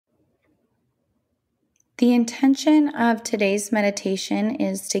The intention of today's meditation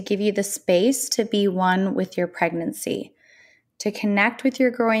is to give you the space to be one with your pregnancy, to connect with your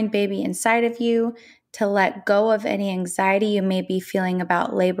growing baby inside of you, to let go of any anxiety you may be feeling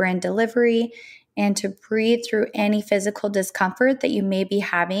about labor and delivery, and to breathe through any physical discomfort that you may be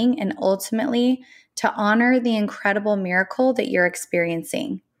having, and ultimately to honor the incredible miracle that you're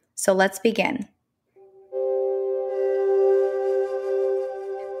experiencing. So let's begin.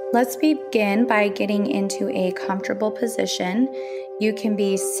 Let's begin by getting into a comfortable position. You can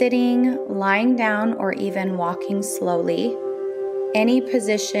be sitting, lying down, or even walking slowly. Any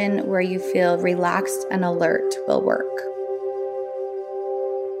position where you feel relaxed and alert will work.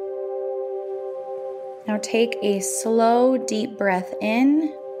 Now take a slow, deep breath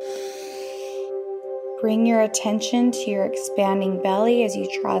in. Bring your attention to your expanding belly as you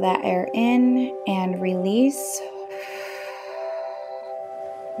draw that air in and release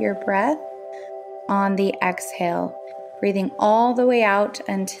your breath on the exhale, breathing all the way out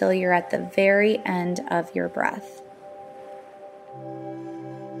until you're at the very end of your breath.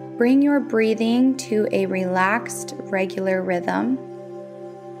 Bring your breathing to a relaxed, regular rhythm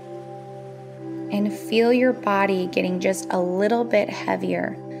and feel your body getting just a little bit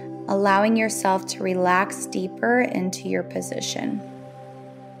heavier, allowing yourself to relax deeper into your position.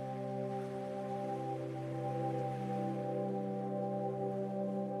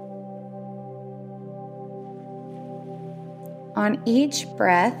 On each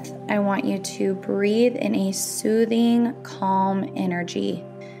breath, I want you to breathe in a soothing, calm energy,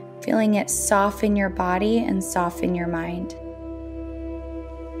 feeling it soften your body and soften your mind.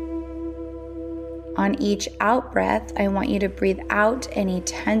 On each out breath, I want you to breathe out any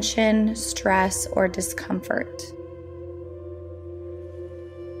tension, stress, or discomfort.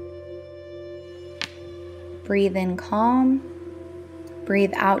 Breathe in calm,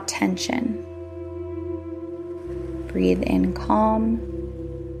 breathe out tension. Breathe in calm,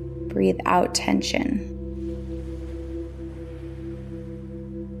 breathe out tension.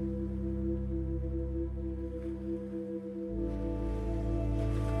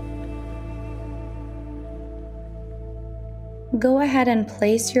 Go ahead and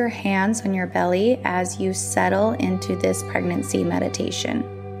place your hands on your belly as you settle into this pregnancy meditation.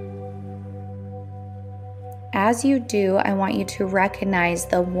 As you do, I want you to recognize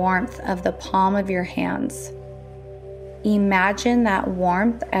the warmth of the palm of your hands. Imagine that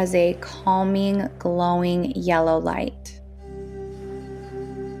warmth as a calming, glowing yellow light.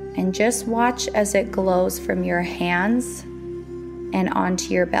 And just watch as it glows from your hands and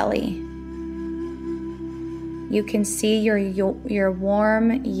onto your belly. You can see your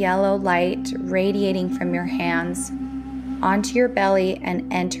warm yellow light radiating from your hands onto your belly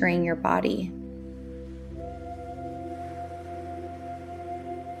and entering your body.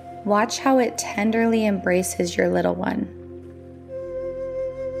 Watch how it tenderly embraces your little one.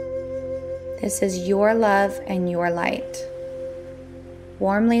 This is your love and your light,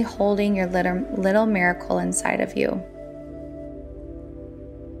 warmly holding your little miracle inside of you.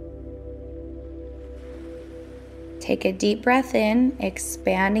 Take a deep breath in,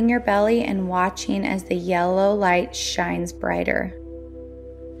 expanding your belly and watching as the yellow light shines brighter.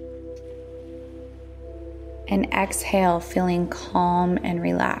 And exhale, feeling calm and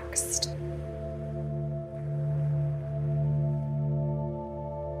relaxed.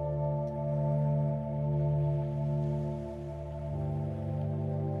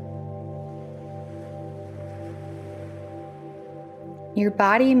 Your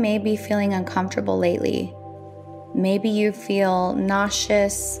body may be feeling uncomfortable lately. Maybe you feel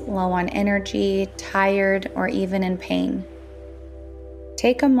nauseous, low on energy, tired, or even in pain.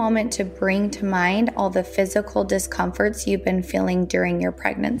 Take a moment to bring to mind all the physical discomforts you've been feeling during your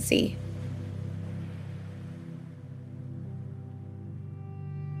pregnancy.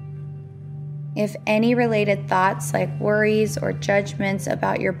 If any related thoughts like worries or judgments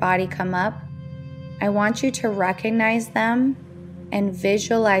about your body come up, I want you to recognize them and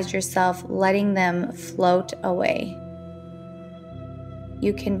visualize yourself letting them float away.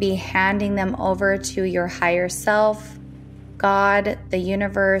 You can be handing them over to your higher self, God, the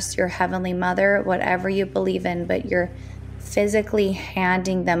universe, your heavenly mother, whatever you believe in, but you're physically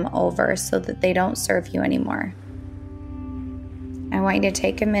handing them over so that they don't serve you anymore. I want you to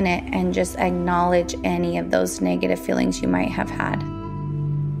take a minute and just acknowledge any of those negative feelings you might have had.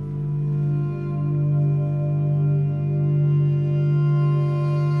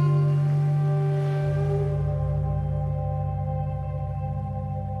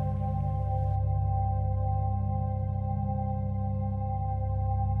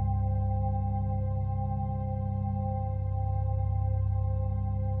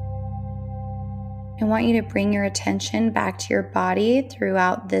 I want you to bring your attention back to your body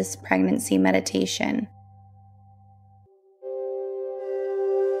throughout this pregnancy meditation.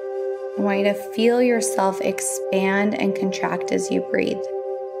 I want you to feel yourself expand and contract as you breathe.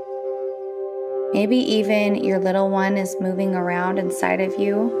 Maybe even your little one is moving around inside of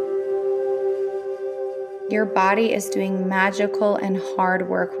you. Your body is doing magical and hard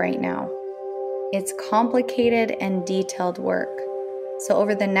work right now. It's complicated and detailed work. So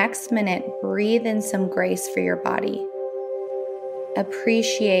over the next minute, breathe in some grace for your body.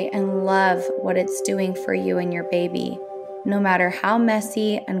 Appreciate and love what it's doing for you and your baby, no matter how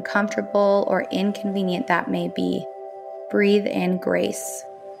messy, uncomfortable, or inconvenient that may be. Breathe in grace.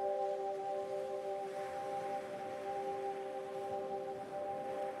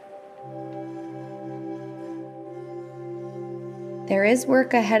 There is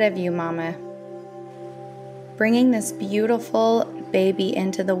work ahead of you, Mama. Bringing this beautiful baby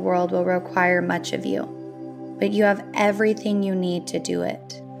into the world will require much of you, but you have everything you need to do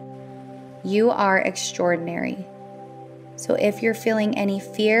it. You are extraordinary. So if you're feeling any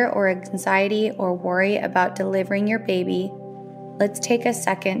fear or anxiety or worry about delivering your baby, let's take a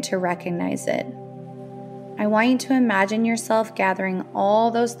second to recognize it. I want you to imagine yourself gathering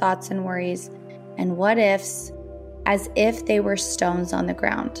all those thoughts and worries and what ifs as if they were stones on the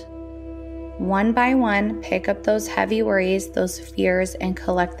ground. One by one, pick up those heavy worries, those fears, and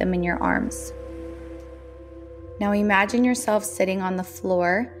collect them in your arms. Now imagine yourself sitting on the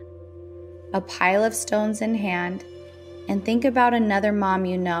floor, a pile of stones in hand, and think about another mom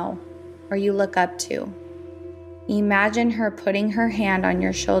you know or you look up to. Imagine her putting her hand on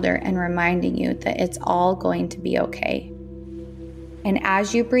your shoulder and reminding you that it's all going to be okay. And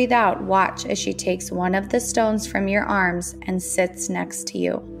as you breathe out, watch as she takes one of the stones from your arms and sits next to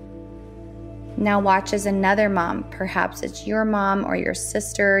you. Now watch as another mom, perhaps it's your mom or your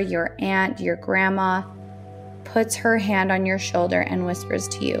sister, your aunt, your grandma, puts her hand on your shoulder and whispers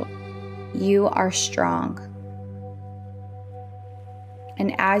to you, "You are strong."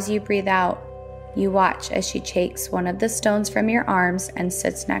 And as you breathe out, you watch as she takes one of the stones from your arms and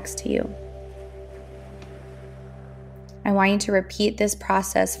sits next to you. I want you to repeat this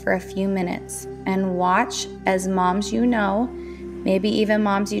process for a few minutes and watch as moms you know, maybe even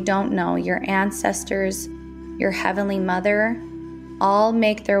moms you don't know, your ancestors, your Heavenly Mother, all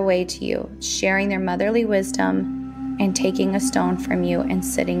make their way to you, sharing their motherly wisdom and taking a stone from you and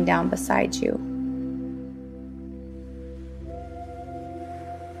sitting down beside you.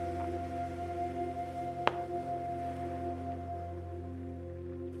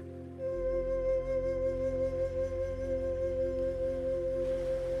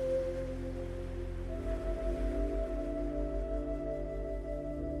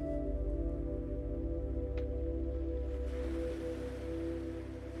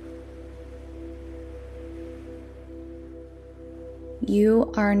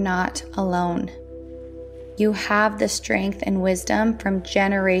 You are not alone. You have the strength and wisdom from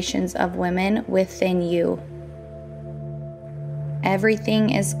generations of women within you. Everything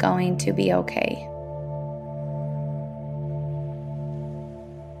is going to be okay.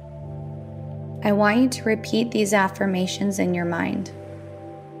 I want you to repeat these affirmations in your mind.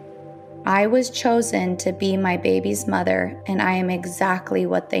 I was chosen to be my baby's mother, and I am exactly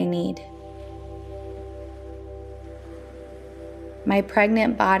what they need. My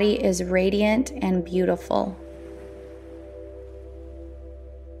pregnant body is radiant and beautiful.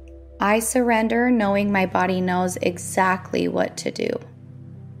 I surrender knowing my body knows exactly what to do.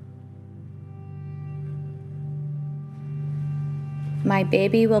 My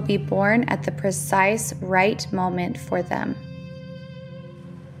baby will be born at the precise right moment for them.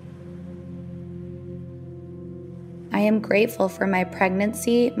 I am grateful for my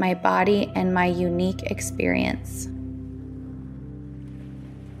pregnancy, my body, and my unique experience.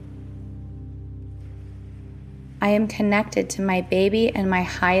 I am connected to my baby and my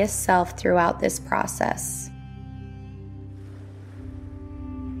highest self throughout this process.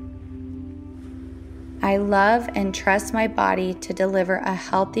 I love and trust my body to deliver a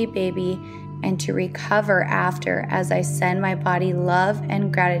healthy baby and to recover after as I send my body love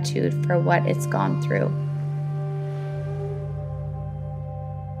and gratitude for what it's gone through.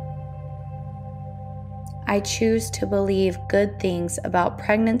 I choose to believe good things about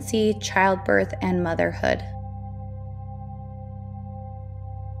pregnancy, childbirth, and motherhood.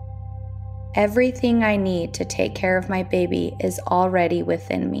 Everything I need to take care of my baby is already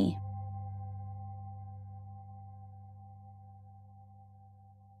within me.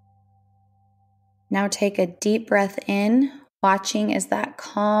 Now take a deep breath in, watching as that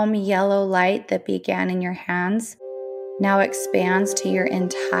calm yellow light that began in your hands now expands to your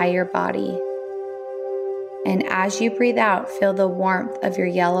entire body. And as you breathe out, feel the warmth of your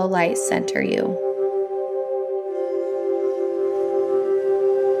yellow light center you.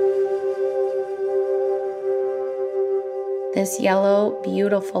 This yellow,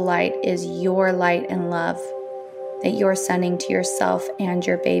 beautiful light is your light and love that you're sending to yourself and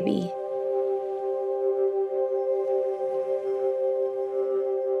your baby.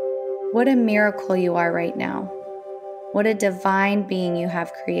 What a miracle you are right now. What a divine being you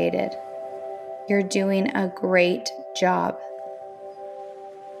have created. You're doing a great job.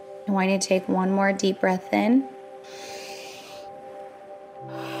 I want you to take one more deep breath in.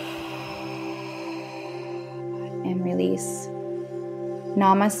 And release.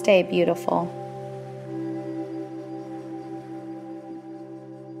 Namaste, beautiful.